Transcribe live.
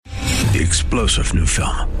The explosive new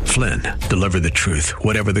film, Flynn, deliver the truth,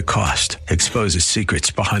 whatever the cost. Exposes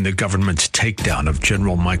secrets behind the government's takedown of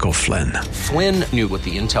General Michael Flynn. Flynn knew what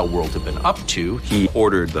the intel world had been up to. He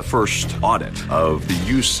ordered the first audit of the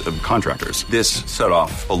use of contractors. This set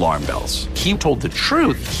off alarm bells. He told the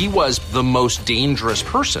truth. He was the most dangerous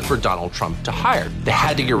person for Donald Trump to hire. They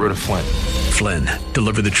had to get rid of Flynn. Flynn,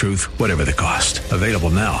 deliver the truth, whatever the cost. Available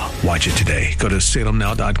now. Watch it today. Go to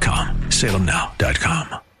salemnow.com.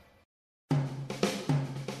 salemnow.com.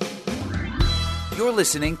 You're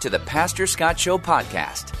listening to the Pastor Scott Show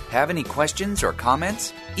podcast. Have any questions or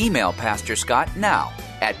comments? Email Pastor Scott now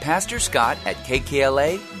at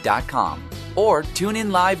pastorscott@kkla.com or tune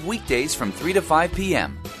in live weekdays from 3 to 5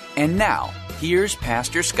 p.m. And now, here's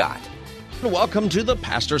Pastor Scott. Welcome to the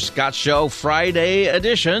Pastor Scott Show Friday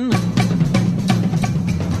edition.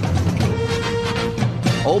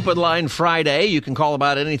 Open Line Friday. You can call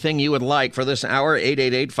about anything you would like for this hour,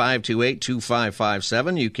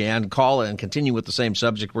 888-528-2557. You can call and continue with the same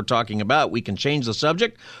subject we're talking about. We can change the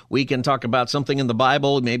subject. We can talk about something in the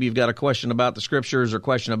Bible. Maybe you've got a question about the Scriptures or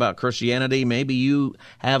question about Christianity. Maybe you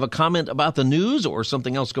have a comment about the news or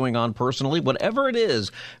something else going on personally. Whatever it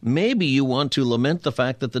is, maybe you want to lament the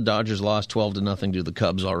fact that the Dodgers lost 12-0 to the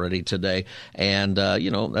Cubs already today. And,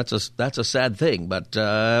 that's a sad thing. But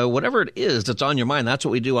whatever it is that's on your mind, that's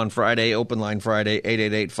what we do on Friday, Open Line Friday,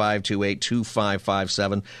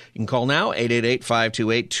 888-528-2557. You can call now,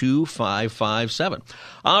 888-528-2557.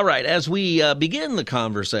 All right, as we begin the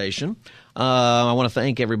conversation, I want to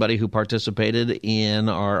thank everybody who participated in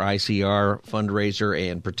our ICR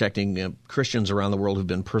fundraiser and protecting Christians around the world who've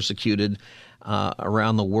been persecuted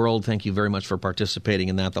around the world. Thank you very much for participating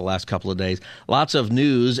in that the last couple of days. Lots of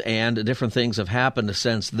news and different things have happened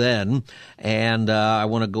since then, and I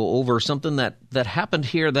want to go over something that happened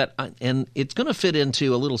here and it's going to fit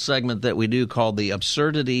into a little segment that we do called the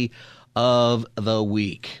Absurdity of the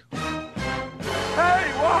Week.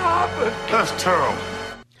 Hey, what happened? That's terrible.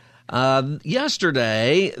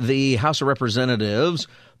 Yesterday, the House of Representatives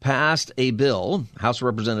passed a bill. House of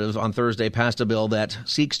Representatives on Thursday passed a bill that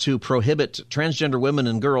seeks to prohibit transgender women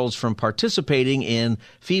and girls from participating in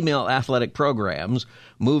female athletic programs,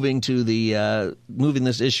 moving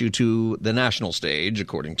this issue to the national stage,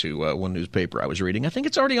 according to one newspaper I was reading. I think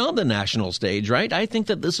it's already on the national stage, right? I think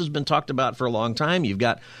that this has been talked about for a long time. You've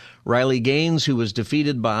got Riley Gaines, who was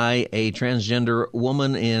defeated by a transgender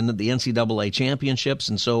woman in the NCAA championships,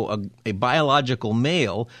 and so a biological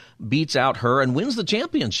male beats out her and wins the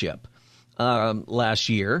championship last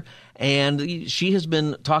year. And she has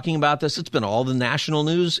been talking about this. It's been all the national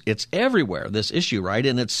news. It's everywhere, this issue, right?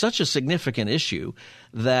 And it's such a significant issue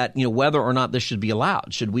that, whether or not this should be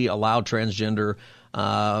allowed. Should we allow transgender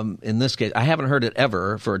in this case, I haven't heard it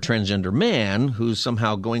ever for a transgender man who's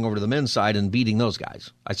somehow going over to the men's side and beating those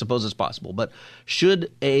guys. I suppose it's possible. But should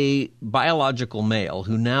a biological male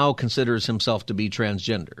who now considers himself to be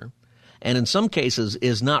transgender, and in some cases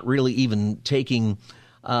is not really even taking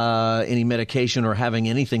any medication or having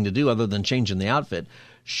anything to do other than changing the outfit,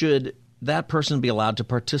 should that person be allowed to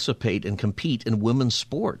participate and compete in women's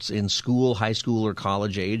sports in school, high school, or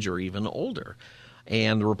college age, or even older?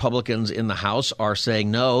 And the Republicans in the House are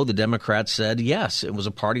saying no. The Democrats said yes. It was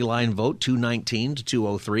a party line vote, 219 to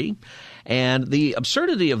 203. And the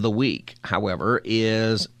absurdity of the week, however,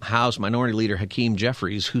 is House Minority Leader Hakeem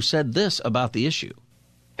Jeffries, who said this about the issue.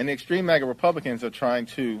 And the extreme MAGA Republicans are trying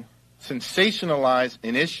to sensationalize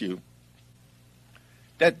an issue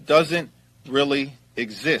that doesn't really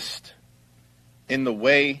exist in the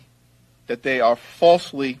way that they are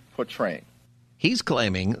falsely portraying. He's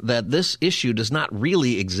claiming that this issue does not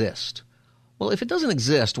really exist. Well, if it doesn't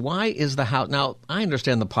exist, why is the House? Now, I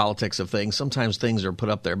understand the politics of things. Sometimes things are put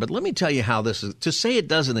up there. But let me tell you how this is. To say it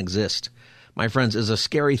doesn't exist, my friends, is a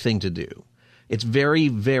scary thing to do. It's very,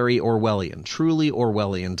 very Orwellian, truly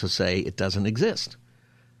Orwellian to say it doesn't exist.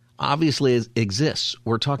 Obviously, it exists.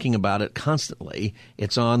 We're talking about it constantly.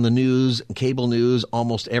 It's on the news, cable news,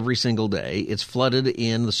 almost every single day. It's flooded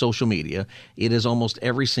in the social media. It is almost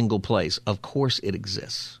every single place. Of course it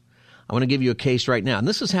exists. I want to give you a case right now. And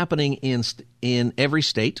this is happening in every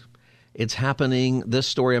state. It's happening, this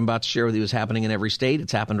story I'm about to share with you is happening in every state.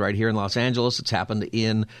 It's happened right here in Los Angeles. It's happened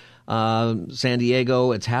in San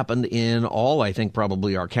Diego. It's happened in all, I think,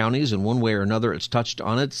 probably our counties. In one way or another, it's touched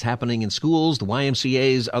on it. It's happening in schools, the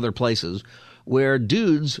YMCAs, other places where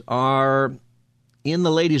dudes are in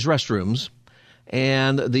the ladies' restrooms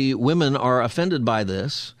and the women are offended by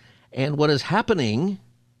this. And what is happening,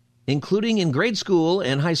 including in grade school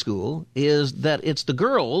and high school, is that it's the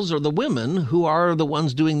girls or the women who are the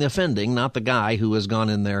ones doing the offending, not the guy who has gone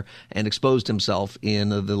in there and exposed himself in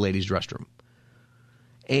the ladies' restroom.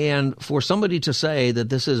 And for somebody to say that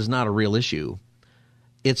this is not a real issue,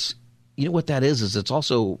 it's, you know what that is it's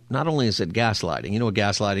also, not only is it gaslighting. You know what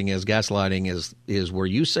gaslighting is? Gaslighting is where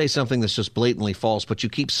you say something that's just blatantly false, but you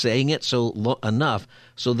keep saying it enough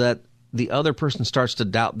so that the other person starts to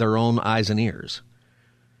doubt their own eyes and ears.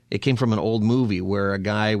 It came from an old movie where a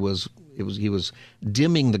guy was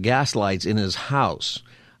dimming the gas lights in his house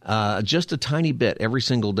just a tiny bit every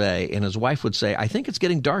single day, and his wife would say, "I think it's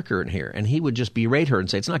getting darker in here," and he would just berate her and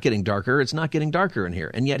say, "It's not getting darker in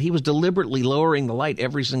here," and yet he was deliberately lowering the light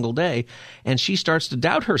every single day, and she starts to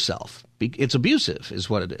doubt herself. It's abusive is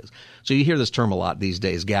what it is. So you hear this term a lot these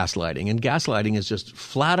days, gaslighting, and gaslighting is just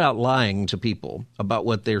flat out lying to people about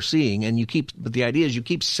what they're seeing, but the idea is you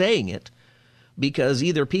keep saying it because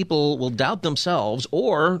either people will doubt themselves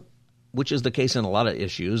or, which is the case in a lot of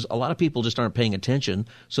issues, a lot of people just aren't paying attention,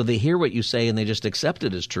 so they hear what you say and they just accept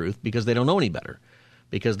it as truth because they don't know any better,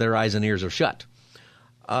 because their eyes and ears are shut.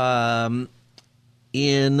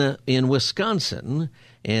 In Wisconsin,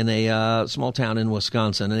 in a small town in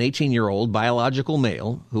Wisconsin, an 18-year-old biological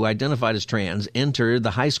male who identified as trans entered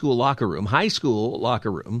the high school locker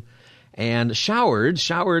room, and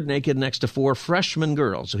showered naked next to 4 freshman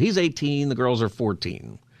girls. So he's 18, the girls are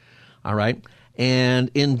 14. All right?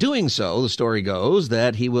 And in doing so, the story goes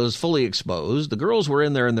that he was fully exposed. The girls were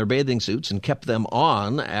in there in their bathing suits and kept them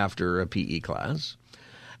on after a PE class.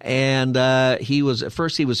 And at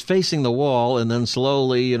first he was facing the wall and then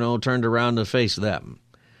slowly, turned around to face them.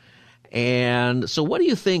 And so what do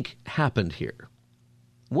you think happened here?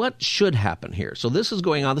 What should happen here? So this is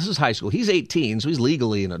going on. This is high school. He's 18, so he's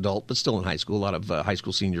legally an adult, but still in high school. A lot of high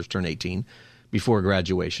school seniors turn 18 before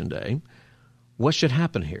graduation day. What should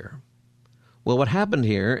happen here? Well, what happened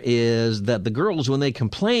here is that the girls, when they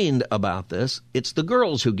complained about this, it's the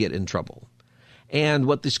girls who get in trouble. And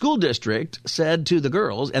what the school district said to the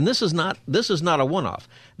girls, and this is not a one-off.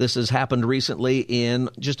 This has happened recently in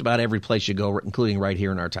just about every place you go, including right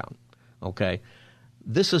here in our town. Okay?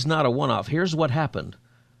 This is not a one-off. Here's what happened.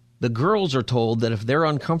 The girls are told that if they're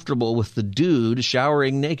uncomfortable with the dude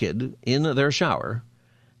showering naked in their shower,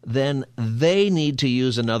 then they need to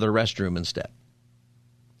use another restroom instead.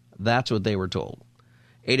 That's what they were told.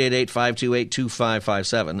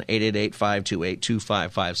 888-528-2557,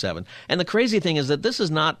 888-528-2557. And the crazy thing is that this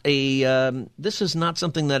is not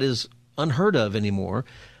something that is unheard of anymore.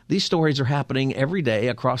 These stories are happening every day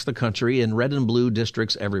across the country in red and blue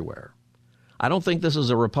districts everywhere. I don't think this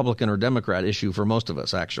is a Republican or Democrat issue for most of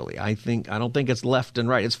us, actually. I don't think it's left and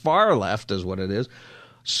right. It's far left is what it is,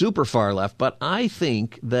 super far left. But I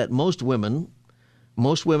think that most women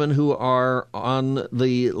who are on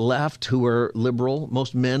the left, who are liberal,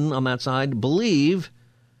 most men on that side, believe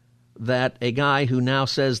that a guy who now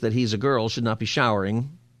says that he's a girl should not be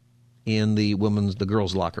showering in the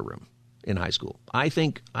girls' locker room in high school. I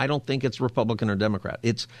don't think it's Republican or Democrat.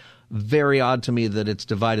 It's very odd to me that it's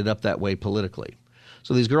divided up that way politically.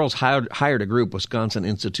 So these girls hired a group, Wisconsin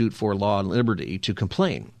Institute for Law and Liberty, to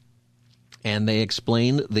complain. And they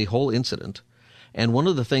explained the whole incident. And one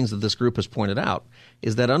of the things that this group has pointed out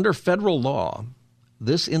is that under federal law,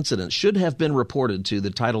 this incident should have been reported to the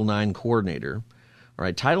Title IX coordinator. All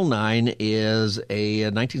right, Title IX is a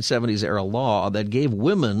 1970s-era law that gave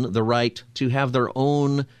women the right to have their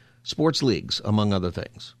own sports leagues, among other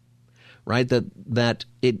things. Right, that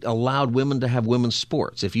it allowed women to have women's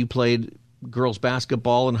sports. If you played girls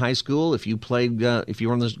basketball in high school, if you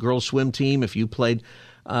were on this girls swim team, if you played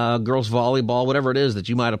girls volleyball, whatever it is that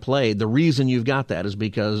you might have played, the reason you've got that is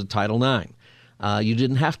because of Title IX. You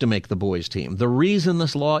didn't have to make the boys' team. The reason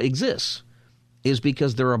this law exists is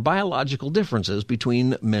because there are biological differences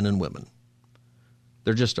between men and women.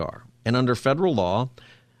 There just are. And under federal law,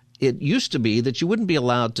 it used to be that you wouldn't be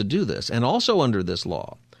allowed to do this. And also under this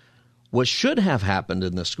law, what should have happened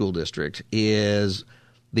in the school district is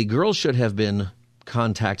the girls should have been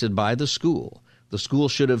contacted by the school. The school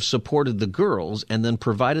should have supported the girls and then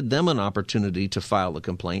provided them an opportunity to file a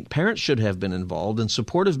complaint. Parents should have been involved, and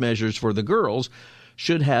supportive measures for the girls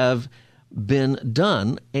should have been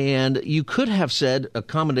done. And you could have said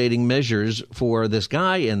accommodating measures for this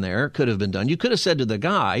guy in there could have been done. You could have said to the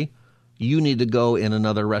guy, you need to go in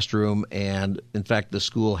another restroom. And, in fact, the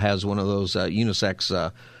school has one of those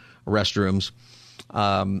unisex restrooms.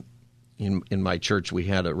 In my church, we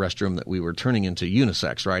had a restroom that we were turning into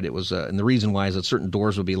unisex, right? It was, and the reason why is that certain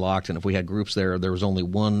doors would be locked, and if we had groups there was only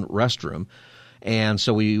one restroom. And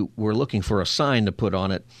so we were looking for a sign to put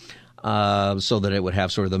on it so that it would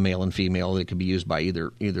have sort of the male and female that could be used by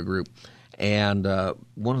either group. And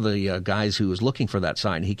one of the guys who was looking for that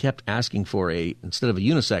sign, he kept asking for instead of a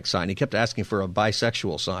unisex sign, he kept asking for a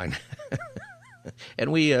bisexual sign.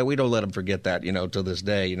 And we don't let them forget that, to this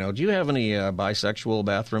day. Do you have any bisexual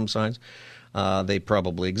bathroom signs? They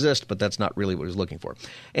probably exist, but that's not really what he's looking for.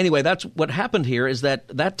 Anyway, that's what happened here is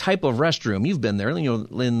that type of restroom, you've been there,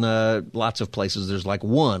 in lots of places there's like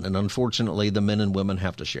one, and unfortunately the men and women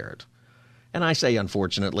have to share it. And I say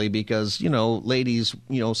unfortunately because, ladies,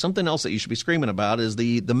 something else that you should be screaming about is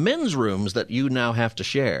the men's rooms that you now have to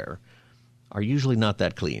share are usually not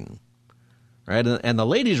that clean. Right? And the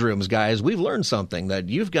ladies' rooms, guys, we've learned something, that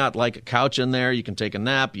you've got like a couch in there. You can take a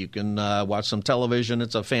nap. You can watch some television.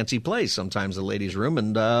 It's a fancy place sometimes, the ladies' room,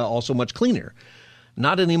 and also much cleaner.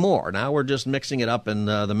 Not anymore. Now we're just mixing it up, and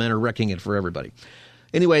the men are wrecking it for everybody.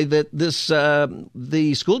 Anyway,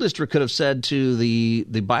 the school district could have said to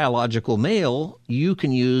the biological male, you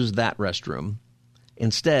can use that restroom.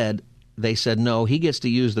 Instead, they said, no, he gets to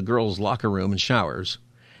use the girls' locker room and showers.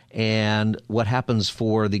 And what happens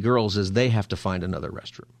for the girls is they have to find another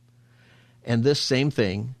restroom. And this same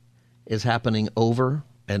thing is happening over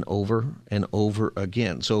and over and over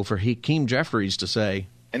again. So for Hakeem Jeffries to say...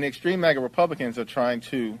 And the extreme MAGA Republicans are trying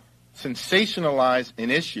to sensationalize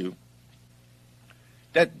an issue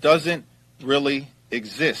that doesn't really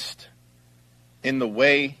exist in the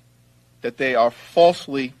way that they are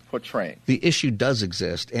falsely portraying. The issue does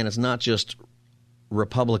exist, and it's not just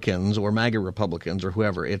Republicans or MAGA Republicans or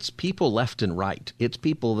whoever. It's people left and right. It's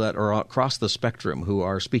people that are across the spectrum who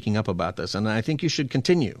are speaking up about this, and I think you should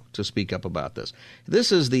continue to speak up about this.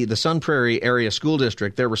 This is the Sun Prairie Area School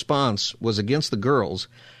District. Their response was against the girls,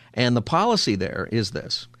 and the policy there is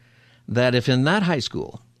this, that if in that high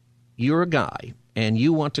school you're a guy and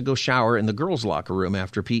you want to go shower in the girls' locker room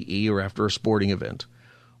after PE or after a sporting event,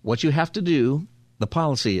 what you have to do, the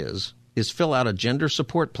policy is fill out a gender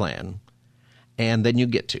support plan. And then you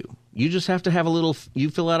get to. You just have to have you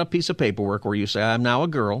fill out a piece of paperwork where you say, I'm now a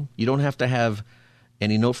girl. You don't have to have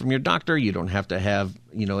any note from your doctor. You don't have to have,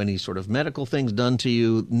 any sort of medical things done to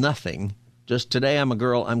you. Nothing. Just today I'm a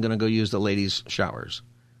girl. I'm going to go use the ladies' showers.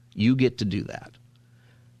 You get to do that.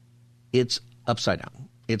 It's upside down.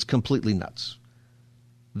 It's completely nuts.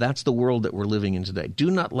 That's the world that we're living in today. Do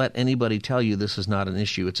not let anybody tell you this is not an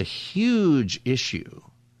issue. It's a huge issue.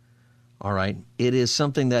 All right. It is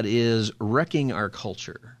something that is wrecking our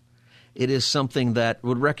culture. It is something that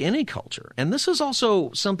would wreck any culture. And this is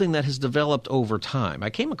also something that has developed over time.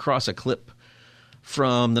 I came across a clip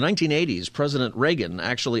from the 1980s, President Reagan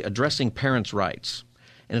actually addressing parents' rights.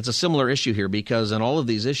 And it's a similar issue here because in all of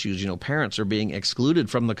these issues, parents are being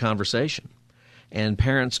excluded from the conversation. And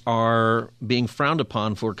parents are being frowned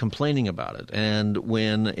upon for complaining about it. And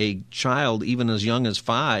when a child, even as young as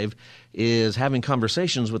 5, is having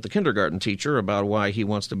conversations with the kindergarten teacher about why he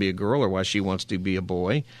wants to be a girl or why she wants to be a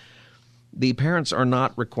boy, the parents are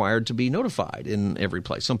not required to be notified in every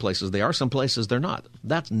place. Some places they are, some places they're not.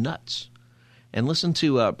 That's nuts. And listen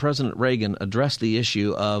to President Reagan address the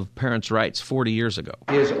issue of parents' rights 40 years ago.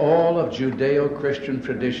 Is all of Judeo-Christian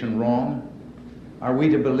tradition wrong? Are we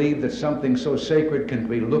to believe that something so sacred can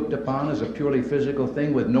be looked upon as a purely physical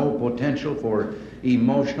thing with no potential for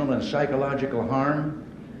emotional and psychological harm?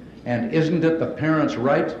 And isn't it the parents'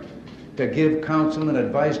 right to give counsel and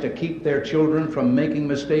advice to keep their children from making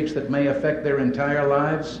mistakes that may affect their entire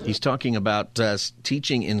lives? He's talking about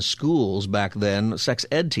teaching in schools back then, sex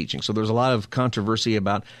ed teaching. So there's a lot of controversy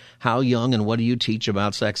about how young and what do you teach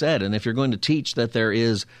about sex ed. And if you're going to teach that there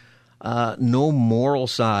is no moral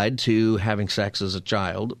side to having sex as a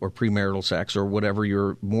child or premarital sex or whatever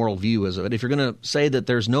your moral view is of it, if you're going to say that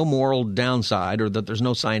there's no moral downside or that there's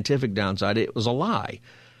no scientific downside, it was a lie.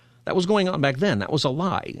 That was going on back then. That was a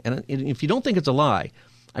lie. And if you don't think it's a lie,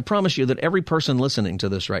 I promise you that every person listening to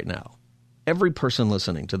this right now,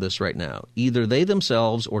 either they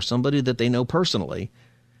themselves or somebody that they know personally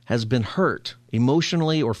has been hurt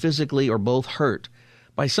emotionally or physically or both hurt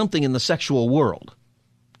by something in the sexual world.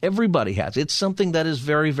 Everybody has. It's something that is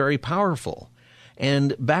very, very powerful.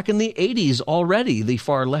 And back in the 80s already, the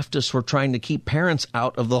far leftists were trying to keep parents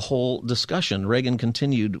out of the whole discussion. Reagan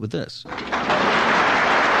continued with this.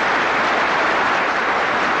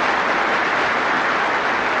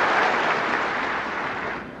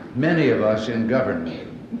 Many of us in government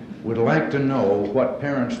would like to know what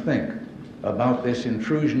parents think about this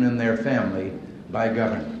intrusion in their family by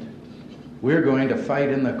government. We're going to fight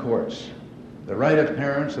in the courts. The right of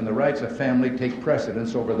parents and the rights of family take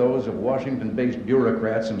precedence over those of Washington-based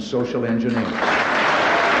bureaucrats and social engineers.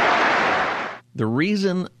 The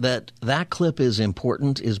reason that clip is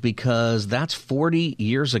important is because that's 40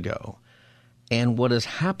 years ago. And what is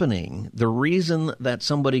happening, the reason that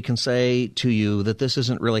somebody can say to you that this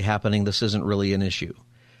isn't really happening, this isn't really an issue,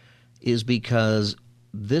 is because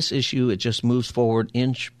this issue, it just moves forward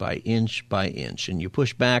inch by inch by inch. And you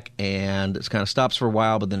push back and it kind of stops for a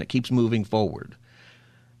while, but then it keeps moving forward.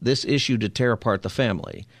 This issue to tear apart the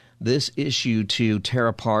family, this issue to tear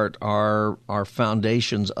apart our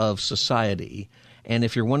foundations of society. And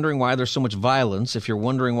if you're wondering why there's so much violence, if you're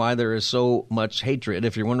wondering why there is so much hatred,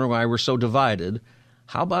 if you're wondering why we're so divided,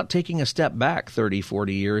 how about taking a step back 30,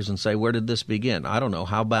 40 years and say, where did this begin? I don't know.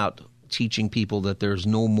 How about teaching people that there's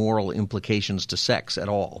no moral implications to sex at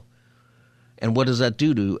all? And what does that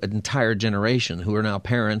do to an entire generation who are now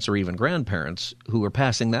parents or even grandparents who are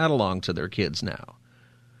passing that along to their kids now?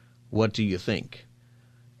 What do you think?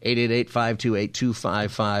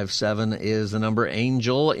 888-528-2557 is the number.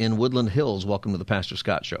 Angel in Woodland Hills. Welcome to the Pastor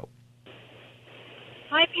Scott Show.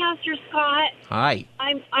 Hi, Pastor Scott. Hi.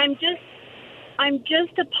 I'm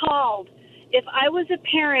just appalled. If I was a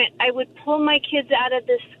parent, I would pull my kids out of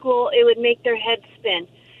this school. It would make their heads spin.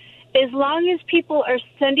 As long as people are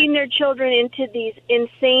sending their children into these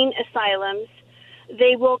insane asylums,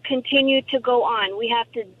 they will continue to go on. We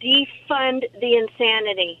have to defund the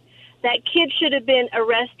insanity. That kid should have been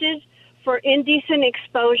arrested for indecent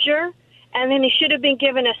exposure, and then he should have been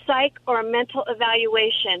given a psych or a mental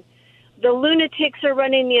evaluation. The lunatics are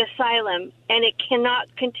running the asylum, and it cannot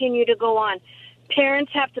continue to go on.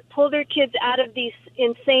 Parents have to pull their kids out of these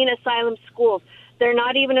insane asylum schools. They're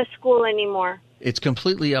not even a school anymore. It's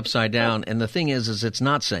completely upside down, and the thing is it's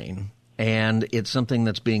not sane, and it's something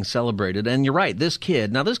that's being celebrated. And you're right, this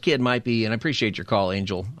kid might be, and I appreciate your call,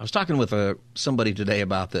 Angel. I was talking with somebody today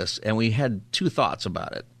about this, and we had two thoughts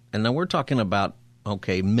about it. And now we're talking about,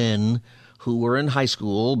 men who were in high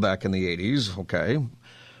school back in the 80s,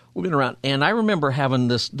 we've been around. And I remember having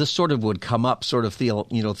this sort of would come up sort of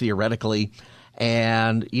theoretically.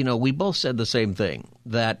 And, we both said the same thing,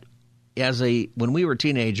 that when we were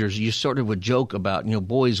teenagers, you sort of would joke about,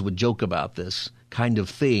 boys would joke about this kind of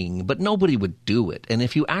thing, but nobody would do it. And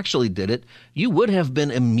if you actually did it, you would have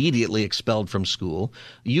been immediately expelled from school.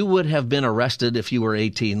 You would have been arrested if you were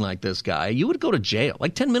 18 like this guy. You would go to jail.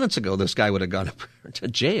 Like 10 minutes ago, this guy would have gone to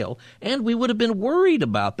jail, and we would have been worried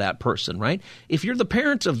about that person, right? If you're the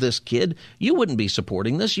parents of this kid, you wouldn't be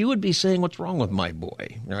supporting this. You would be saying, what's wrong with my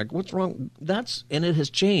boy? You're like, what's wrong? And it has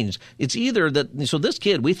changed. It's either that, so this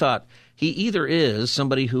kid, we thought he either is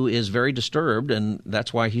somebody who is very disturbed, and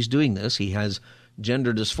that's why he's doing this. He has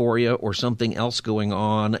gender dysphoria or something else going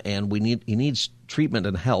on, and he needs treatment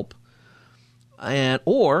and help.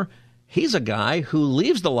 Or he's a guy who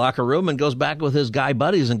leaves the locker room and goes back with his guy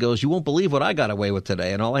buddies and goes, you won't believe what I got away with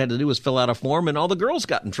today. And all I had to do was fill out a form, and all the girls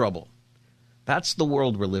got in trouble. That's the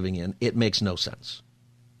world we're living in. It makes no sense.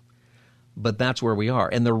 But that's where we are.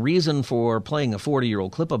 And the reason for playing a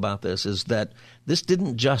 40-year-old clip about this is that this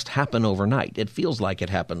didn't just happen overnight. It feels like it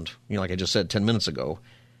happened, like I just said 10 minutes ago.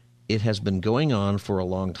 It has been going on for a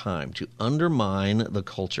long time to undermine the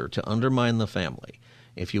culture, to undermine the family.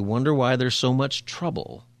 If you wonder why there's so much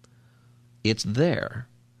trouble, it's there.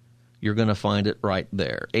 You're going to find it right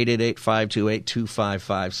there.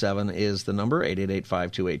 888-528-2557 is the number,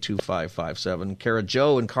 888-528-2557. Kara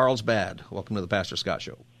Jo in Carlsbad, welcome to the Pastor Scott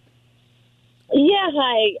Show. Yeah,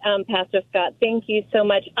 hi, Pastor Scott. Thank you so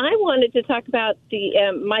much. I wanted to talk about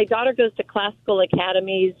my daughter goes to classical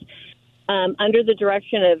academies under the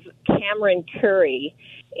direction of Cameron Curry.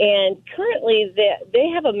 And currently they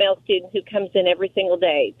have a male student who comes in every single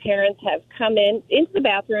day. Parents have come into the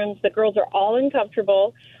bathrooms. The girls are all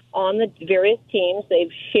uncomfortable on the various teams.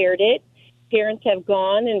 They've shared it. Parents have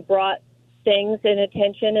gone and brought things and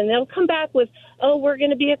attention, and they'll come back with, oh, we're going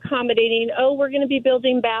to be accommodating. Oh, we're going to be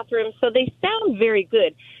building bathrooms. So they sound very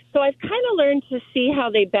good. So I've kind of learned to see how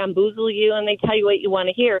they bamboozle you and they tell you what you want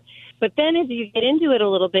to hear. But then as you get into it a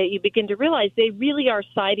little bit, you begin to realize they really are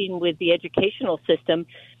siding with the educational system.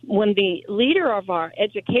 When the leader of our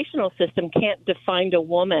educational system can't define a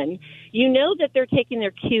woman, you know that they're taking their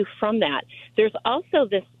cue from that. There's also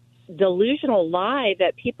this delusional lie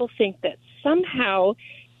that people think that somehow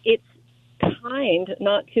it's kind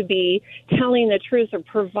not to be telling the truth or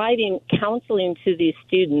providing counseling to these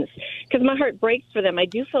students, because my heart breaks for them. I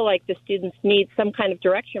do feel like the students need some kind of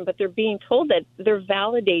direction, but they're being told that they're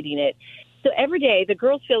validating it. So every day, the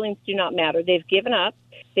girls' feelings do not matter. They've given up.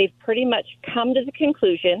 They've pretty much come to the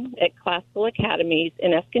conclusion at classical academies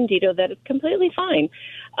in Escondido that it's completely fine.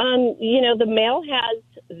 The male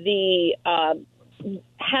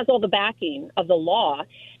has all the backing of the law.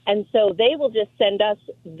 And so they will just send us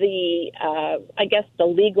the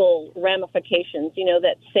legal ramifications,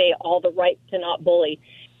 that say all the rights to not bully.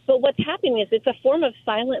 But what's happening is it's a form of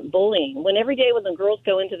silent bullying. When every day when the girls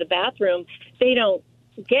go into the bathroom, they don't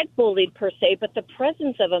get bullied per se, but the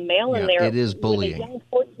presence of a male in there. It is bullying.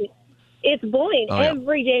 It's bullying. Oh, yeah.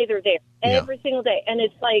 Every day they're there, every single day. And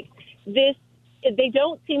it's like this, they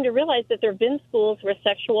don't seem to realize that there have been schools where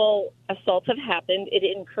sexual assaults have happened. It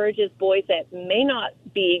encourages boys that may not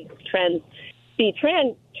be trans,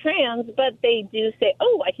 but they do say,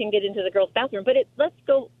 oh, I can get into the girls' bathroom. But let's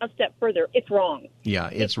go a step further. It's wrong. Yeah,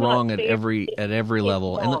 it's wrong at every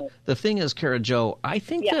level. Wrong. And the thing is, Kara Jo, I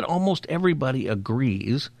think that almost everybody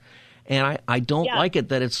agrees. And I don't like it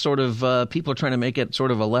that it's sort of people are trying to make it sort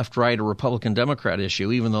of a left-right or Republican-Democrat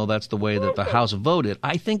issue, even though that's the way that the House voted.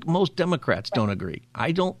 I think most Democrats don't agree.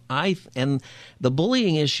 And the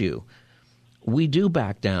bullying issue, we do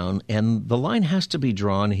back down, and the line has to be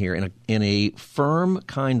drawn here in a firm,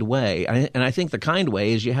 kind way. And I think the kind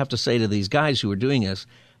way is you have to say to these guys who are doing this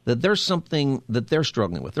that there's something that they're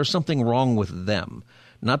struggling with. There's something wrong with them.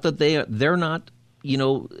 Not that they're not,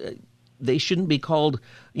 they shouldn't be called,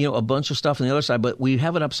 a bunch of stuff on the other side, but we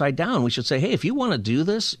have it upside down. We should say, hey, if you want to do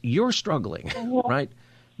this, you're struggling, right?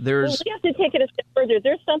 We have to take it a step further.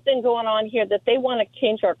 There's something going on here that they want to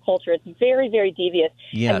change our culture. It's very, very devious.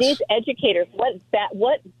 Yes. And these educators,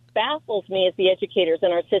 what baffles me is the educators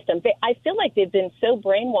in our system. I feel like they've been so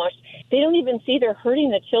brainwashed, they don't even see they're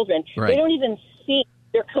hurting the children. Right. They don't even see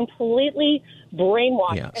they're completely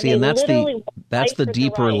brainwashed. Yeah. See, and that's the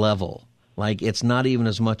deeper level. Like, it's not even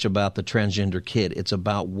as much about the transgender kid. It's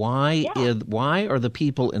about why are the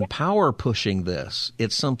people in power pushing this?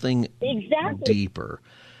 It's something deeper.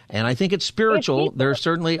 And I think it's spiritual. There's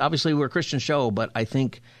certainly, obviously, we're a Christian show, but I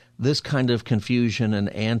think this kind of confusion and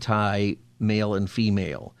anti-male and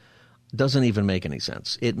female doesn't even make any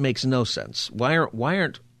sense. It makes no sense. Why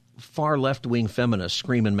aren't far left-wing feminists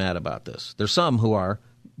screaming mad about this? There's some who are,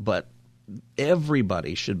 but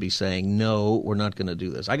everybody should be saying, no, we're not going to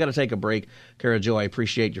do this. I got to take a break. Kara Jo, I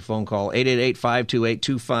appreciate your phone call.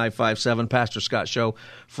 888-528-2557, Pastor Scott Show,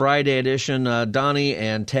 Friday edition. Donnie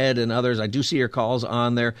and Ted and others, I do see your calls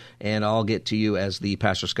on there, and I'll get to you as the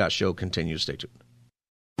Pastor Scott Show continues. Stay tuned.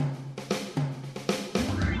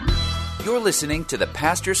 You're listening to the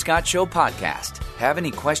Pastor Scott Show podcast. Have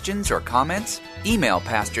any questions or comments? Email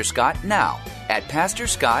Pastor Scott now at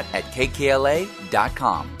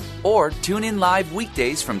pastorscott@kkla.com. Or tune in live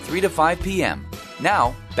weekdays from 3 to 5 p.m.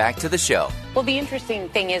 Now, back to the show. Well, the interesting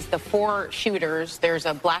thing is the 4 shooters. There's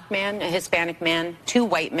a black man, a Hispanic man, 2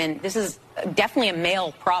 white men. This is definitely a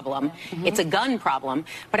male problem. Mm-hmm. It's a gun problem.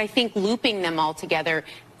 But I think looping them all together,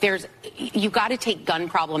 you got to take gun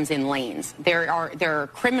problems in lanes. There are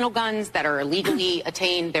criminal guns that are illegally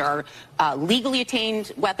attained. There are legally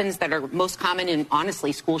attained weapons that are most common in,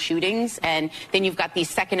 honestly, school shootings. And then you've got the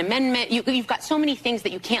Second Amendment. You've got so many things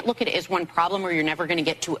that you can't look at it as one problem or you're never going to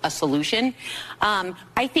get to a solution.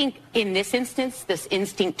 I think in this instance, this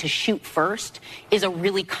instinct to shoot first is a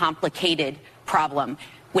really complicated problem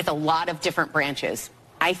with a lot of different branches.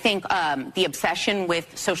 I think the obsession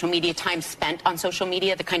with social media, time spent on social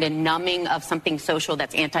media, the kind of numbing of something social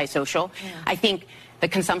that's antisocial. Yeah. I think the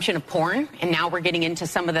consumption of porn, and now we're getting into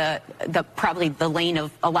some of the probably the lane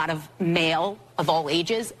of a lot of male of all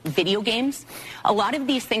ages, video games. A lot of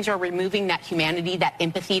these things are removing that humanity, that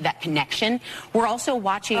empathy, that connection. We're also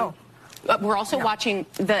watching... watching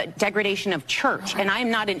the degradation of church. And I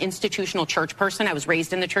am not an institutional church person. I was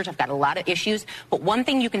raised in the church. I've got a lot of issues. But one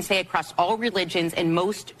thing you can say across all religions and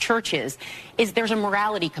most churches is there's a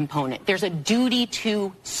morality component. There's a duty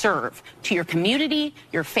to serve to your community,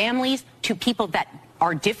 your families, to people that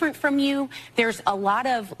are different from you. There's a lot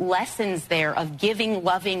of lessons there of giving,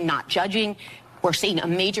 loving, not judging. We're seeing a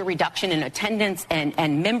major reduction in attendance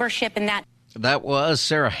and membership in that. That was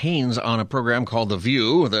Sarah Haynes on a program called The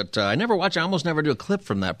View that I never watch. I almost never do a clip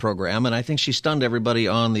from that program, and I think she stunned everybody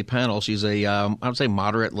on the panel. She's a, I would say,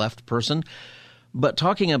 moderate left person. But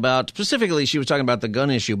talking about, specifically, she was talking about the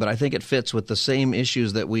gun issue, but I think it fits with the same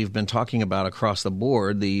issues that we've been talking about across the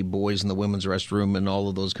board, the boys in the women's restroom and all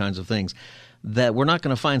of those kinds of things, that we're not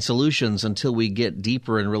going to find solutions until we get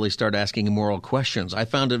deeper and really start asking moral questions. I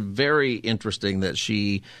found it very interesting that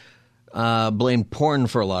she blamed porn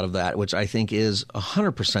for a lot of that, which I think is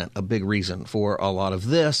 100% a big reason for a lot of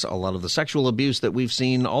this, a lot of the sexual abuse that we've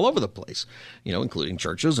seen all over the place, including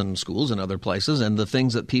churches and schools and other places, and the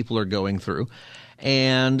things that people are going through.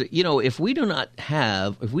 And, if we do not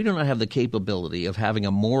have the capability of having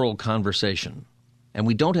a moral conversation, and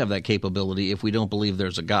we don't have that capability if we don't believe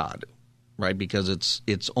there's a God, right? Because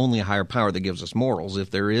it's only a higher power that gives us morals.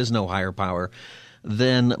 If there is no higher power,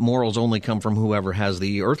 then morals only come from whoever has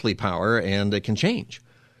the earthly power, and it can change,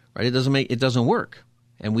 right? It doesn't work,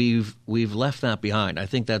 and we've left that behind. I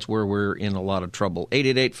think that's where we're in a lot of trouble.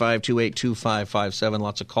 888-528-2557.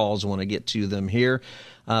 Lots of calls. I want to get to them here.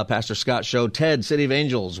 Pastor Scott Show. Ted, City of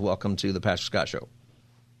Angels, welcome to the Pastor Scott Show.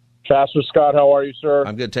 Pastor Scott, how are you, sir?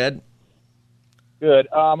 I'm good, Ted. Good.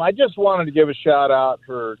 I just wanted to give a shout out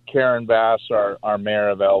for Karen Bass, our mayor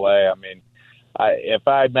of L.A. I mean, if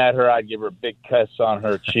I met her, I'd give her a big kiss on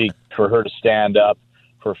her cheek for her to stand up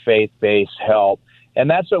for faith-based help. And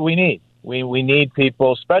that's what we need. We need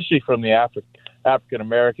people, especially from the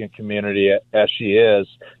African-American community, as she is,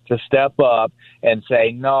 to step up and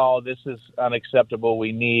say, no, this is unacceptable.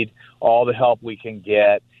 We need all the help we can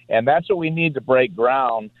get. And that's what we need to break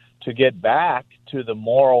ground to get back to the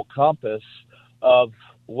moral compass of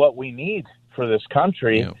what we need for this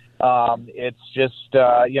country. Yeah. It's just,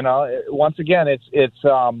 once again, it's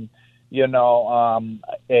a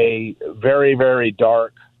very, very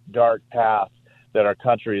dark path that our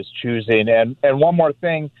country is choosing. And one more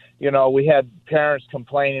thing, we had parents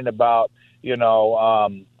complaining about,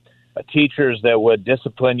 teachers that would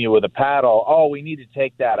discipline you with a paddle. Oh, we need to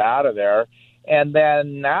take that out of there. And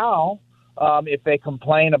then now, if they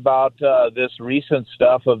complain about this recent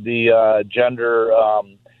stuff of the gender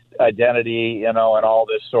identity, and all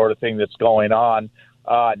this sort of thing that's going on,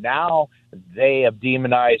 now they have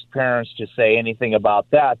demonized parents to say anything about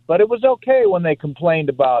that. But it was okay when they complained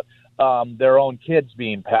about their own kids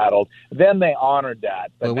being paddled. Then they honored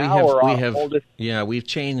that. But now we've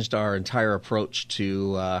changed our entire approach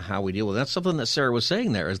to how we deal with it. That's something that Sarah was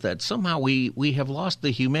saying there, is that somehow we have lost the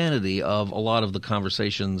humanity of a lot of the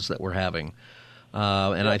conversations that we're having.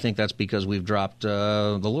 And I think that's because we've dropped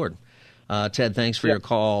the Lord. Ted, thanks for your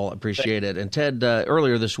call. Appreciate it. And Ted,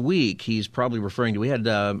 earlier this week, he's probably referring to, we had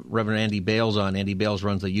Reverend Andy Bales on. Andy Bales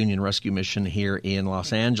runs the Union Rescue Mission here in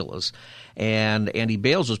Los Angeles. And Andy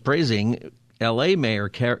Bales was praising L.A. Mayor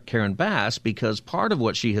Karen Bass because part of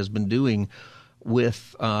what she has been doing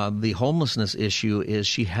with the homelessness issue is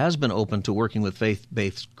she has been open to working with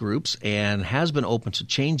faith-based groups and has been open to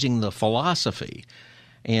changing the philosophy.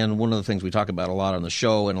 And one of the things we talk about a lot on the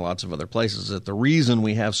show and lots of other places is that the reason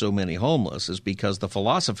we have so many homeless is because the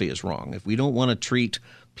philosophy is wrong. If we don't want to treat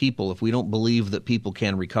people, if we don't believe that people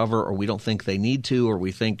can recover, or we don't think they need to, or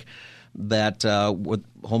we think that what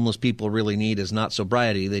homeless people really need is not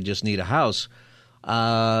sobriety, they just need a house,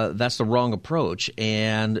 that's the wrong approach.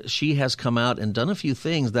 And she has come out and done a few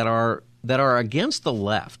things that are against the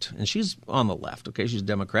left. And she's on the left, okay? She's a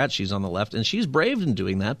Democrat, she's on the left, and she's brave in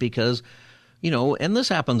doing that because – and this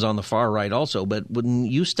happens on the far right also, but when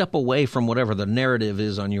you step away from whatever the narrative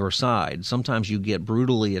is on your side, sometimes you get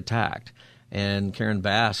brutally attacked. And Karen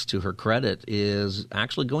Bass, to her credit, is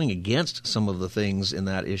actually going against some of the things in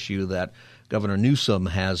that issue that Governor Newsom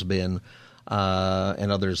has been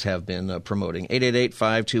and others have been promoting.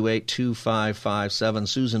 888-528-2557.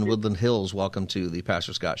 Susan, Woodland Hills, welcome to the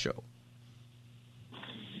Pastor Scott Show.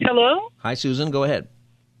 Hello? Hi, Susan. Go ahead.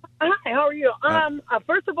 Hi, how are you?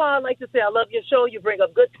 First of all, I'd like to say I love your show. You bring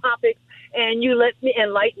up good topics, and you let me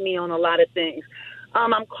enlighten me on a lot of things.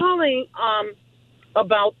 I'm calling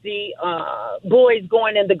about the boys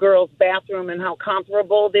going in the girls' bathroom and how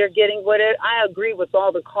comfortable they're getting with it. I agree with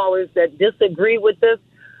all the callers that disagree with this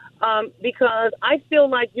because I feel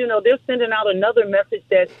like, they're sending out another message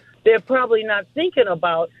that they're probably not thinking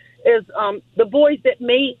about is the boys that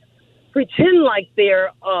may pretend like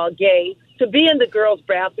they're gay to be in the girls'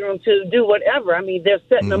 bathroom to do whatever. I mean, they're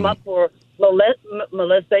setting them up for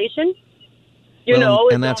molestation.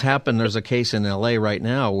 And that's happened. There's a case in L.A. right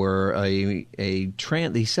now where a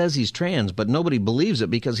trans, he says he's trans, but nobody believes it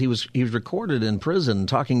because he was recorded in prison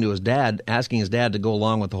talking to his dad, asking his dad to go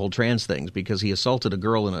along with the whole trans things because he assaulted a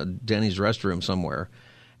girl in a Denny's restroom somewhere.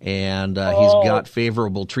 And he's got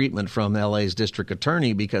favorable treatment from L.A.'s district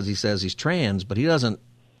attorney because he says he's trans, but he doesn't.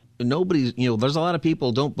 Nobody's, there's a lot of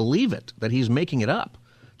people don't believe it, that he's making it up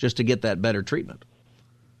just to get that better treatment.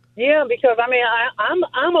 Yeah, because,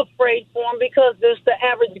 I'm afraid for him because there's the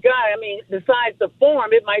average guy. Besides the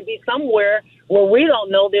form, it might be somewhere where we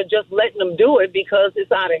don't know. They're just letting them do it because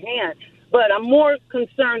it's out of hand. But I'm more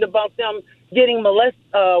concerned about them getting molested.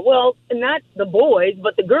 Not the boys,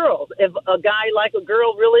 but the girls. If a guy like a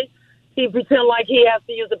girl really, he pretend like he has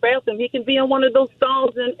to use the bathroom, he can be in one of those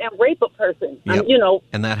stalls and rape a person. Yep.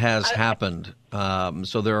 And that has happened.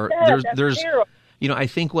 So there's terrible. I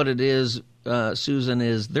think what it is, Susan,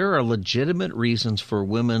 is there are legitimate reasons for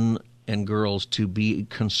women and girls to be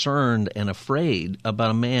concerned and afraid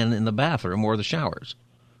about a man in the bathroom or the showers.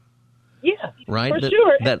 Yeah, right? For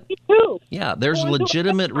sure. Me too. Yeah, there's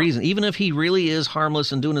legitimate reason. Even if he really is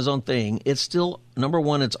harmless and doing his own thing, it's still, number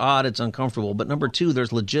one, it's odd, it's uncomfortable. But number two,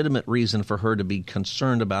 there's legitimate reason for her to be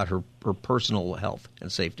concerned about her personal health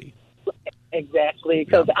and safety. Exactly,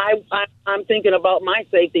 because I'm thinking about my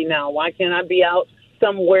safety now. Why can't I be out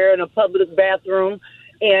somewhere in a public bathroom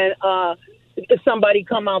and if somebody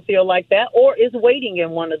come out there like that, or is waiting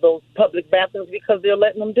in one of those public bathrooms because they're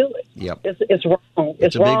letting them do it. Yep. It's wrong.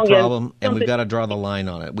 It's a wrong, big problem, and we've got to draw the line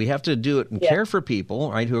on it. We have to do it and Yeah. care for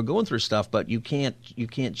people, right, who are going through stuff, but you can't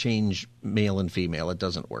change male and female. It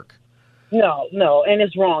doesn't work. No, and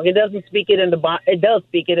it's wrong. It doesn't speak it in the Bible. It does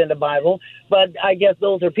speak it in the Bible, but I guess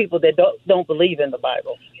those are people that don't believe in the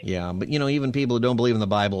Bible. Yeah, but, even people who don't believe in the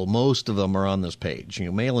Bible, most of them are on this page.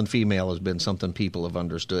 Male and female has been something people have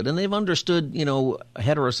understood, and they've understood,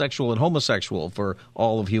 heterosexual and homosexual for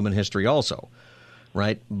all of human history also,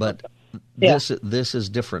 right? But this is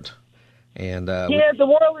different. And the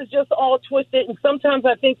world is just all twisted, and sometimes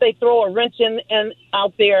I think they throw a wrench in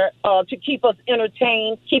out there to keep us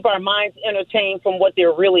entertained, keep our minds entertained from what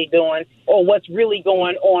they're really doing or what's really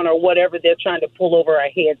going on or whatever they're trying to pull over our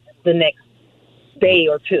heads the next day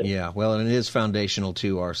or two. Yeah, well, and it is foundational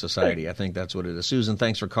to our society. I think that's what it is. Susan,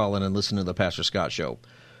 thanks for calling and listening to the Pastor Scott Show.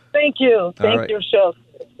 Thank you. Thank you, show.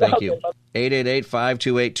 Thank you.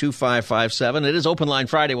 888-528-2557. It is Open Line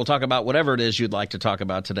Friday. We'll talk about whatever it is you'd like to talk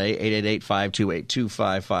about today.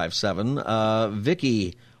 888-528-2557.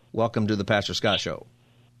 Vicki, welcome to the Pastor Scott Show.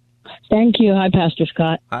 Thank you. Hi, Pastor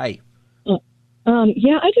Scott. Hi.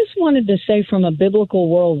 I just wanted to say from a biblical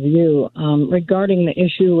worldview regarding the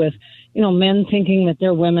issue with, men thinking that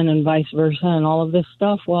they're women and vice versa and all of this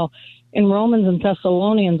stuff. Well, in Romans and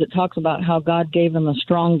Thessalonians, it talks about how God gave them a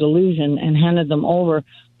strong delusion and handed them over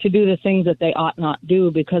to do the things that they ought not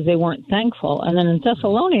do because they weren't thankful. And then in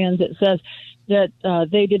Thessalonians, it says that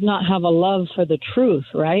they did not have a love for the truth,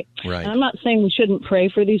 right? Right. And I'm not saying we shouldn't pray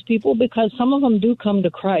for these people because some of them do come to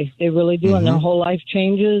Christ. They really do, and their whole life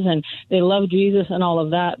changes, and they love Jesus and all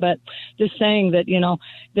of that. But just saying that,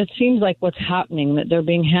 that seems like what's happening, that they're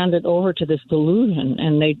being handed over to this delusion,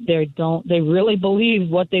 and they really believe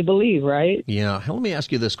what they believe, right? Yeah. Let me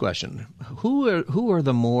ask you this question: Who are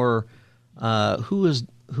the more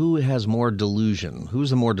who has more delusion?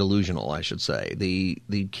 Who's the more delusional, I should say?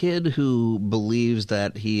 The kid who believes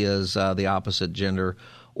that he is the opposite gender,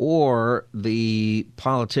 or the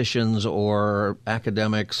politicians or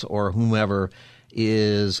academics or whomever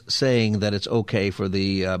is saying that it's okay for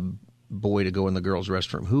the boy to go in the girl's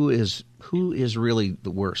restroom? Who is really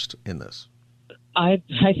the worst in this? I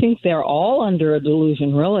think they're all under a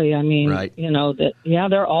delusion, really. I mean, right.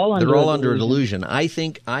 they're all under. They're all under a delusion. I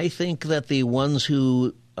think that the ones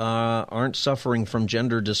who aren't suffering from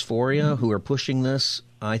gender dysphoria, who are pushing this,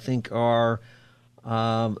 I think are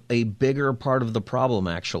a bigger part of the problem,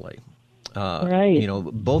 actually. Right.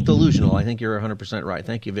 Both delusional. I think you're 100% right.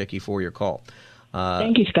 Thank you, Vicki, for your call.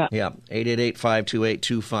 Thank you, Scott. Yeah,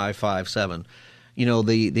 888-528-2557.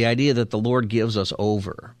 The idea that the Lord gives us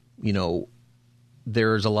over,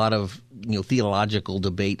 there's a lot of theological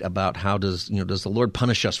debate about how does the Lord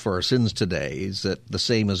punish us for our sins today? Is that the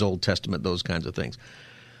same as Old Testament? Those kinds of things.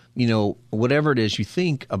 Whatever it is you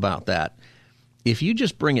think about that, if you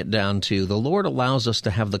just bring it down to the Lord allows us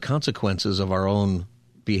to have the consequences of our own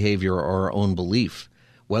behavior or our own belief,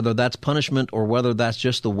 whether that's punishment or whether that's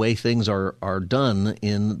just the way things are done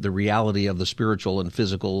in the reality of the spiritual and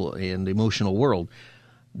physical and emotional world.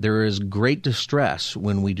 There is great distress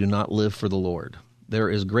when we do not live for the Lord. There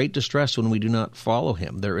is great distress when we do not follow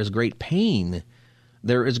Him. There is great pain.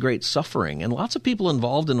 There is great suffering. And lots of people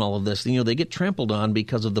involved in all of this, they get trampled on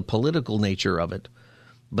because of the political nature of it.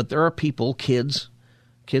 But there are people, kids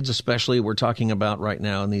especially, we're talking about right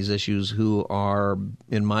now in these issues, who are,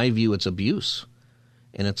 in my view, it's abuse.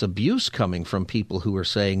 And it's abuse coming from people who are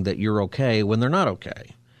saying that you're okay when they're not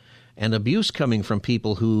okay. And abuse coming from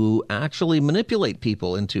people who actually manipulate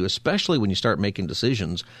people into, especially when you start making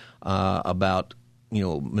decisions about,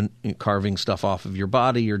 carving stuff off of your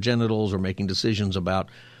body, your genitals, or making decisions about,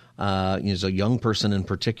 as a young person in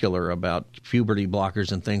particular, about puberty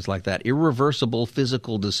blockers and things like that. Irreversible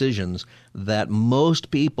physical decisions that most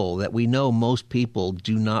people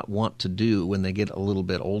do not want to do when they get a little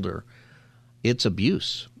bit older. It's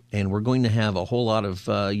abuse. And we're going to have a whole lot of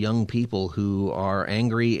young people who are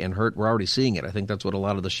angry and hurt. We're already seeing it. I think that's what a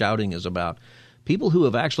lot of the shouting is about. People who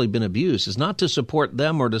have actually been abused is not to support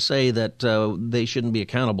them or to say that they shouldn't be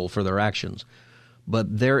accountable for their actions.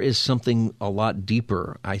 But there is something a lot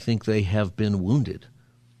deeper. I think they have been wounded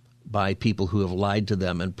by people who have lied to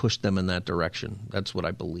them and pushed them in that direction. That's what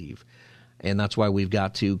I believe. And that's why we've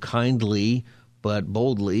got to kindly but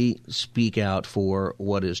boldly speak out for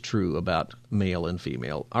what is true about male and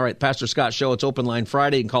female. All right, Pastor Scott Show, it's Open Line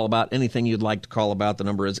Friday. You can call about anything you'd like to call about. The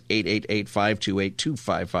number is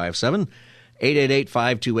 888-528-2557,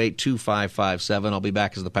 888-528-2557. I'll be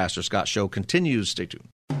back as the Pastor Scott Show continues. Stay tuned.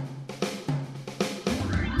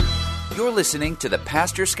 You're listening to the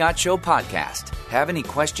Pastor Scott Show podcast. Have any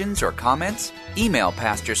questions or comments? Email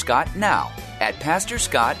Pastor Scott now at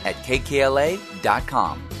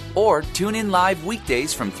pastorscott@kkla.com or tune in live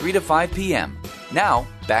weekdays from 3 to 5 p.m. Now,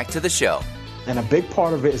 back to the show. And a big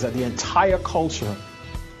part of it is that the entire culture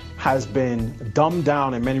has been dumbed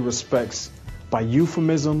down in many respects by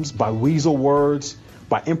euphemisms, by weasel words,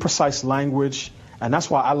 by imprecise language. And that's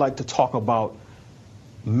why I like to talk about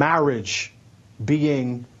marriage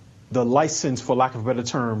being the license, for lack of a better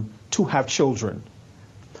term, to have children.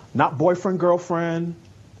 Not boyfriend, girlfriend,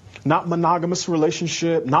 not monogamous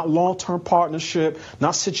relationship, not long-term partnership,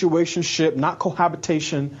 not situationship, not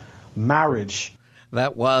cohabitation, marriage.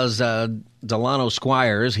 That was Delano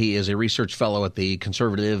Squires. He is a research fellow at the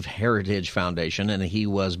Conservative Heritage Foundation, and he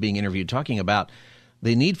was being interviewed talking about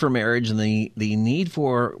the need for marriage and the need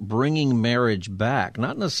for bringing marriage back.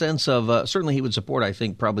 Not in the sense of certainly he would support, I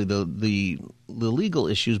think, probably the legal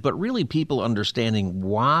issues, but really people understanding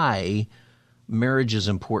why marriage is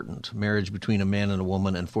important, marriage between a man and a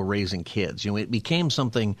woman and for raising kids. You know, it became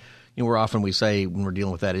something, you know, where often we say when we're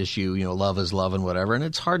dealing with that issue, you know, love is love and whatever, and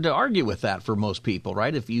it's hard to argue with that for most people,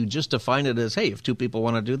 right? If you just define it as, hey, if two people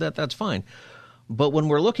want to do that, that's fine. But when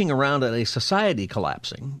we're looking around at a society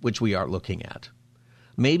collapsing, which we are looking at,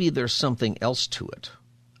 maybe there's something else to it,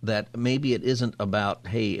 that maybe it isn't about,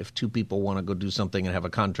 hey, if two people want to go do something and have a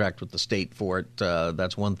contract with the state for it,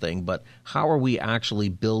 that's one thing. But how are we actually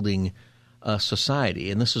building a society?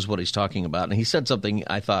 And this is what he's talking about. And he said something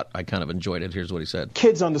I thought I kind of enjoyed it. Here's what he said.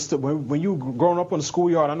 Kids understood. When you were growing up in the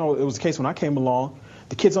schoolyard, I know it was the case when I came along,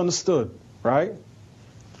 the kids understood, right?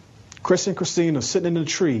 Chris and Christina sitting in the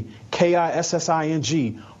tree,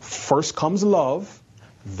 K-I-S-S-I-N-G. First comes love,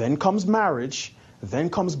 then comes marriage, then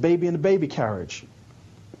comes baby in the baby carriage.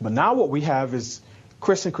 But now what we have is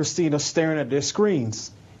Chris and Christina staring at their screens.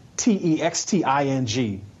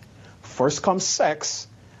 T-E-X-T-I-N-G. First comes sex,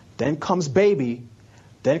 then comes baby,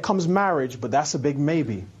 then comes marriage, but that's a big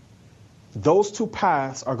maybe. Those two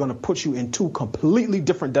paths are going to put you in two completely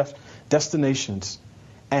different destinations.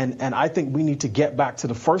 And I think we need to get back to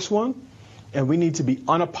the first one, and we need to be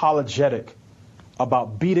unapologetic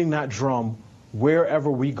about beating that drum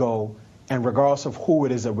wherever we go, and regardless of who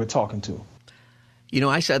it is that we're talking to. You know,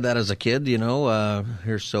 I said that as a kid, you know,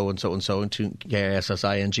 here's so-and-so and so, and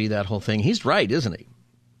K-I-S-S-I-N-G, that whole thing. He's right, isn't he?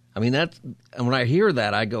 I mean, and when I hear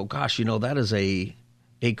that, I go, gosh, you know, that is a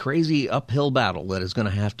crazy uphill battle that is going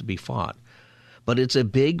to have to be fought. But it's a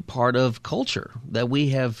big part of culture that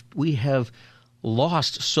we have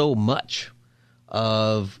lost so much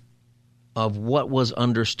of what was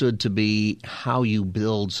understood to be how you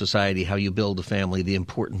build society, how you build a family, the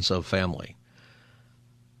importance of family.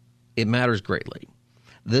 It matters greatly.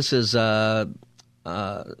 This is something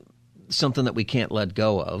that we can't let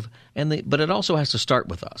go of, but it also has to start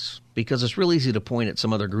with us, because it's real easy to point at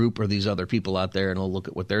some other group or these other people out there and look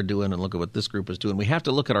at what they're doing and look at what this group is doing. We have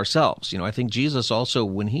to look at ourselves. You know, I think Jesus also,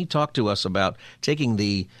 when he talked to us about taking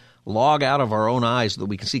the log out of our own eyes so that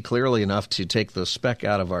we can see clearly enough to take the speck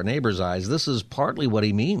out of our neighbor's eyes, this is partly what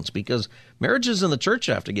he means, because marriages in the church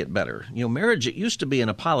have to get better. You know, marriage, it used to be an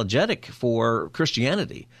apologetic for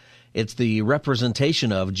Christianity. It's the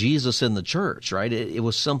representation of Jesus in the church, right? It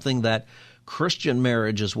was something that Christian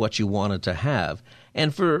marriage is what you wanted to have.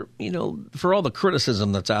 And for all the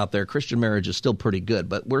criticism that's out there, Christian marriage is still pretty good,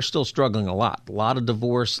 but we're still struggling a lot. A lot of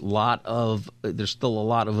divorce, there's still a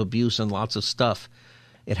lot of abuse and lots of stuff.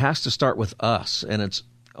 It has to start with us, and it's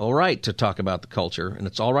all right to talk about the culture, and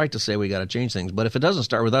it's all right to say we got to change things. But if it doesn't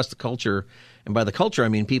start with us, the culture, and by the culture I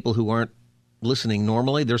mean people who aren't listening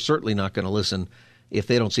normally, they're certainly not going to listen if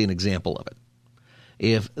they don't see an example of it.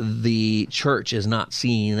 If the church is not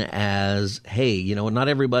seen as, hey, you know, not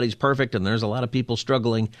everybody's perfect and there's a lot of people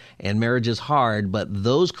struggling and marriage is hard, but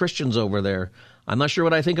those Christians over there, I'm not sure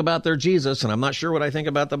what I think about their Jesus and I'm not sure what I think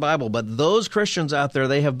about the Bible, but those Christians out there,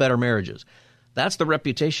 they have better marriages. That's the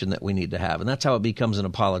reputation that we need to have, and that's how it becomes an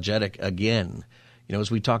apologetic again. You know, as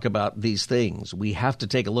we talk about these things, we have to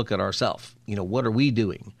take a look at ourselves. You know, what are we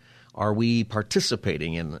doing? Are we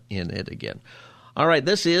participating in it again? All right,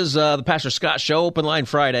 this is the Pastor Scott Show, Open Line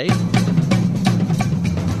Friday.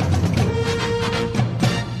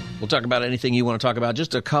 We'll talk about anything you want to talk about.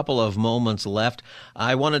 Just a couple of moments left.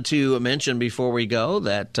 I wanted to mention before we go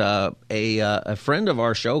that a friend of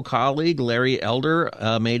our show, colleague Larry Elder,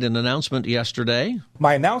 made an announcement yesterday.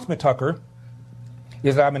 My announcement, Tucker,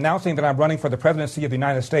 is that I'm announcing that I'm running for the presidency of the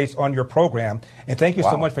United States on your program. And thank you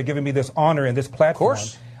so much for giving me this honor and this platform. Of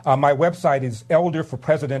course. My website is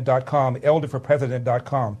elderforpresident.com,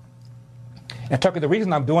 elderforpresident.com. And Tucker, the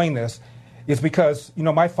reason I'm doing this is because, you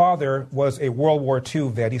know, my father was a World War II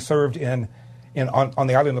vet. He served in on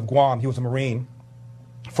the island of Guam. He was a Marine.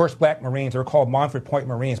 First black Marines. They were called Montford Point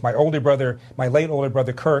Marines. My late older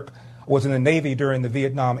brother Kirk, was in the Navy during the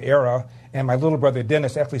Vietnam era, and my little brother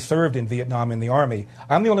Dennis actually served in Vietnam in the Army.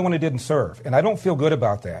 I'm the only one who didn't serve, and I don't feel good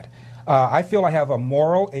about that. I feel I have a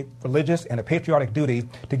moral, a religious, and a patriotic duty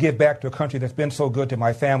to give back to a country that's been so good to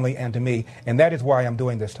my family and to me, and that is why I'm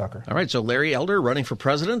doing this, Tucker. All right, so Larry Elder running for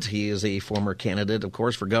president. He is a former candidate, of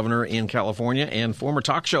course, for governor in California and former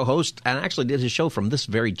talk show host, and actually did his show from this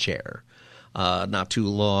very chair not too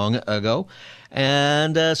long ago.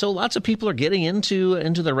 And so lots of people are getting into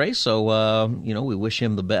the race, so, we wish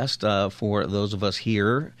him the best for those of us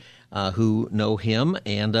here who know him.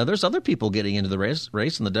 And there's other people getting into the race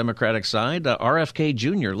on the Democratic side. RFK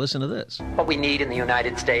Jr., listen to this. What we need in the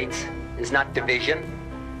United States is not division.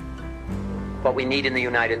 What we need in the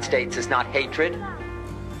United States is not hatred.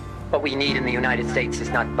 What we need in the United States is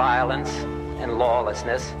not violence and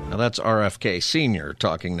lawlessness. Now that's RFK Sr.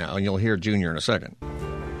 talking now, and you'll hear Jr. in a second.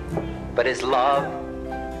 But is love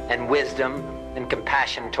and wisdom and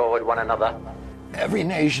compassion toward one another. Every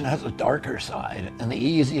nation has a darker side, and the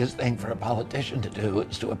easiest thing for a politician to do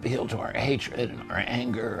is to appeal to our hatred and our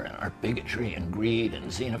anger and our bigotry and greed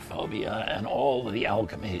and xenophobia and all of the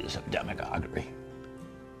alchemies of demagoguery.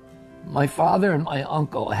 My father and my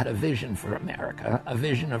uncle had a vision for America, a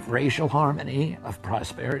vision of racial harmony, of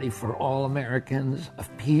prosperity for all Americans, of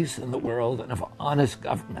peace in the world, and of honest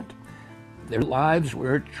government. Their lives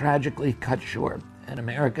were tragically cut short, and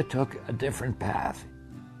America took a different path.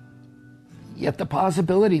 Yet the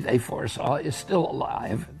possibility they foresaw is still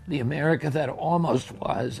alive, the America that almost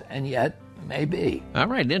was, and yet may be. All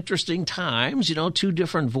right, interesting times, two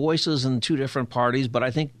different voices and two different parties, but I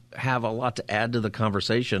think have a lot to add to the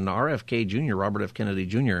conversation. RFK Jr., Robert F. Kennedy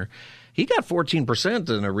Jr., he got 14%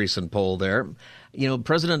 in a recent poll there.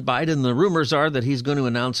 President Biden, the rumors are that he's going to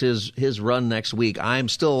announce his run next week. I'm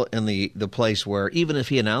still in the place where even if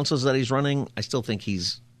he announces that he's running, I still think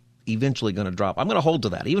he's eventually going to drop. I'm going to hold to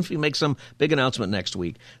that. Even if he makes some big announcement next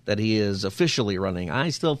week that he is officially running, I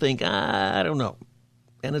still think, I don't know.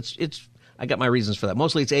 And it's I got my reasons for that.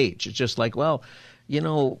 Mostly it's age. It's just like,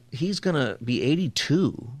 he's going to be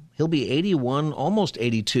 82. He'll be 81, almost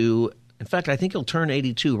 82. In fact, I think he'll turn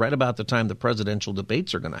 82 right about the time the presidential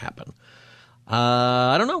debates are going to happen.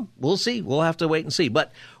 I don't know. We'll see. We'll have to wait and see.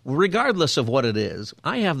 But regardless of what it is,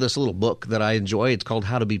 I have this little book that I enjoy. It's called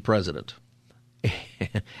How to Be President.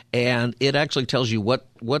 And it actually tells you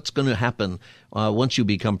what's going to happen once you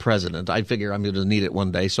become president. I figure I'm going to need it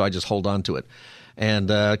one day, so I just hold on to it. And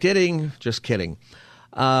just kidding.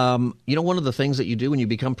 One of the things that you do when you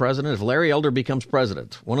become president, if Larry Elder becomes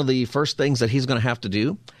president, one of the first things that he's going to have to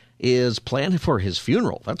do is plan for his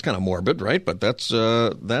funeral. That's kind of morbid, right? But that's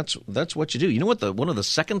what you do. You know what? One of the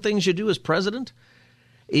second things you do as president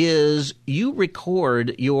is you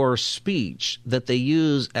record your speech that they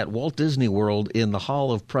use at Walt Disney World in the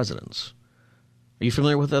Hall of Presidents. Are you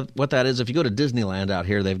familiar with what that is? If you go to Disneyland out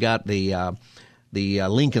here, they've got the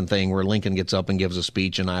Lincoln thing where Lincoln gets up and gives a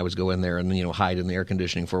speech, and I always go in there and hide in the air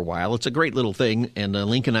conditioning for a while. It's a great little thing, and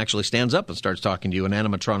Lincoln actually stands up and starts talking to you, an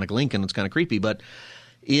animatronic Lincoln. It's kind of creepy, but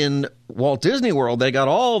in Walt Disney World, they got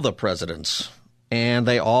all the presidents. And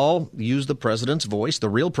they all use the president's voice, the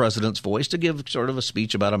real president's voice, to give sort of a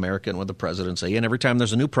speech about America and what the president say. And every time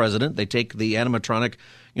there's a new president, they take the animatronic,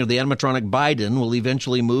 the animatronic Biden will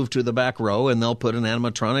eventually move to the back row, and they'll put an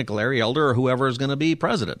animatronic Larry Elder or whoever is going to be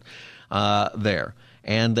president there.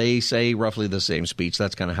 And they say roughly the same speech.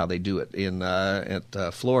 That's kind of how they do it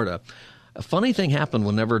at Florida. A funny thing happened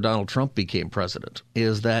whenever Donald Trump became president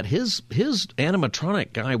is that his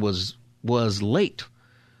animatronic guy was late.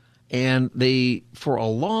 And for a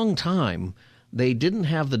long time, they didn't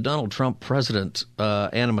have the Donald Trump president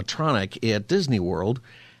animatronic at Disney World.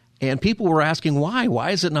 And people were asking why.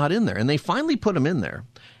 Why is it not in there? And they finally put him in there.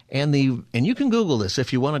 And you can Google this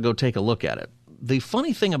if you want to go take a look at it. The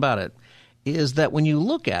funny thing about it is that when you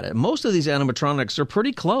look at it, most of these animatronics are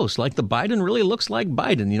pretty close. Like the Biden really looks like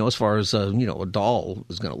Biden, as far as, a doll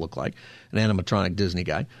is going to look like, an animatronic Disney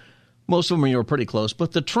guy. Most of them are pretty close,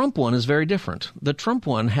 but the Trump one is very different. The Trump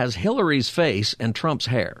one has Hillary's face and Trump's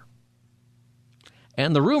hair.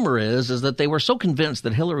 And the rumor is that they were so convinced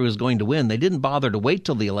that Hillary was going to win, they didn't bother to wait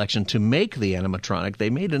till the election to make the animatronic. They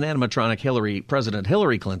made an animatronic President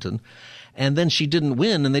Hillary Clinton, and then she didn't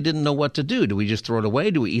win, and they didn't know what to do. Do we just throw it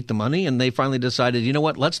away? Do we eat the money? And they finally decided, you know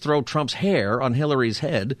what, let's throw Trump's hair on Hillary's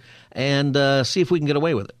head and see if we can get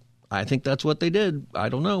away with it. I think that's what they did. I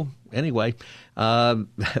don't know. Anyway,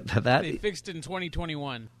 they fixed it in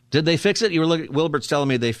 2021. Did they fix it? Wilbert's telling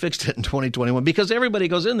me they fixed it in 2021 because everybody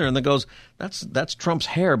goes in there and then goes, that's Trump's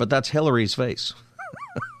hair, but that's Hillary's face.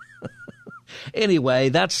 Anyway,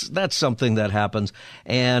 that's something that happens.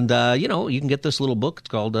 And, you can get this little book. It's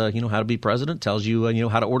called, How to Be President. It tells you,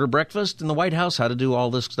 how to order breakfast in the White House, how to do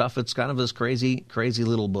all this stuff. It's kind of this crazy, crazy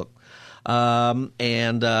little book. A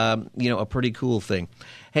pretty cool thing.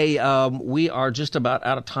 Hey, we are just about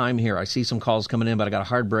out of time here. I see some calls coming in, but I got a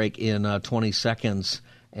hard break in 20 seconds.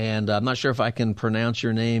 And I'm not sure if I can pronounce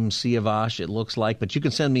your name, Siavash, it looks like, but you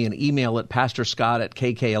can send me an email at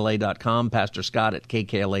pastorscott@kkla.com,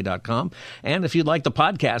 pastorscott@kkla.com. And if you'd like the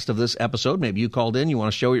podcast of this episode, maybe you called in, you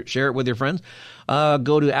want to share it with your friends,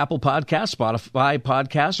 go to Apple Podcasts, Spotify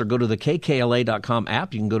Podcasts, or go to the KKLA.com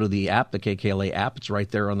app. You can go to the app, the KKLA app. It's right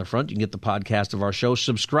there on the front. You can get the podcast of our show.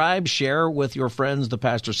 Subscribe, share with your friends, The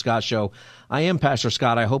Pastor Scott Show. I am Pastor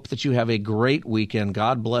Scott. I hope that you have a great weekend.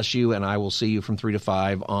 God bless you, and I will see you from 3 to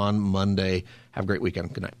 5 on Monday. Have a great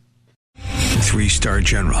weekend. Good night. 3-star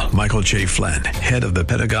General Michael J. Flynn, head of the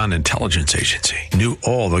Pentagon Intelligence Agency, knew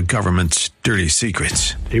all the government's dirty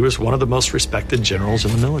secrets. He was one of the most respected generals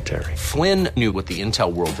in the military. Flynn knew what the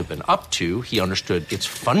intel world had been up to. He understood its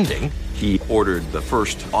funding. He ordered the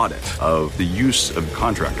first audit of the use of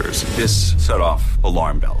contractors. This set off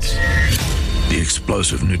alarm bells. The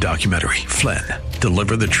explosive new documentary, Flynn,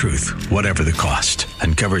 Deliver the Truth, Whatever the Cost,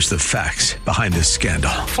 uncovers the facts behind this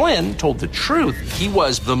scandal. Flynn told the truth. He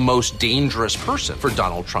was the most dangerous person for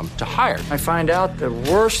Donald Trump to hire. I find out the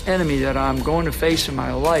worst enemy that I'm going to face in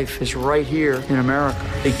my life is right here in America.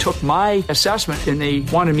 They took my assessment and they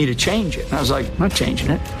wanted me to change it. And I was like, I'm not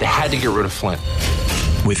changing it. They had to get rid of Flynn.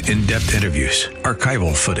 With in-depth interviews,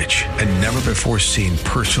 archival footage, and never-before-seen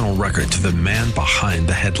personal records of the man behind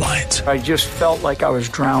the headlines. I just felt like I was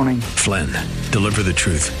drowning. Flynn, Deliver the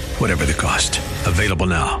Truth, Whatever the Cost. Available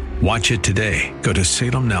now. Watch it today. Go to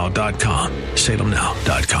salemnow.com.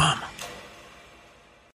 salemnow.com.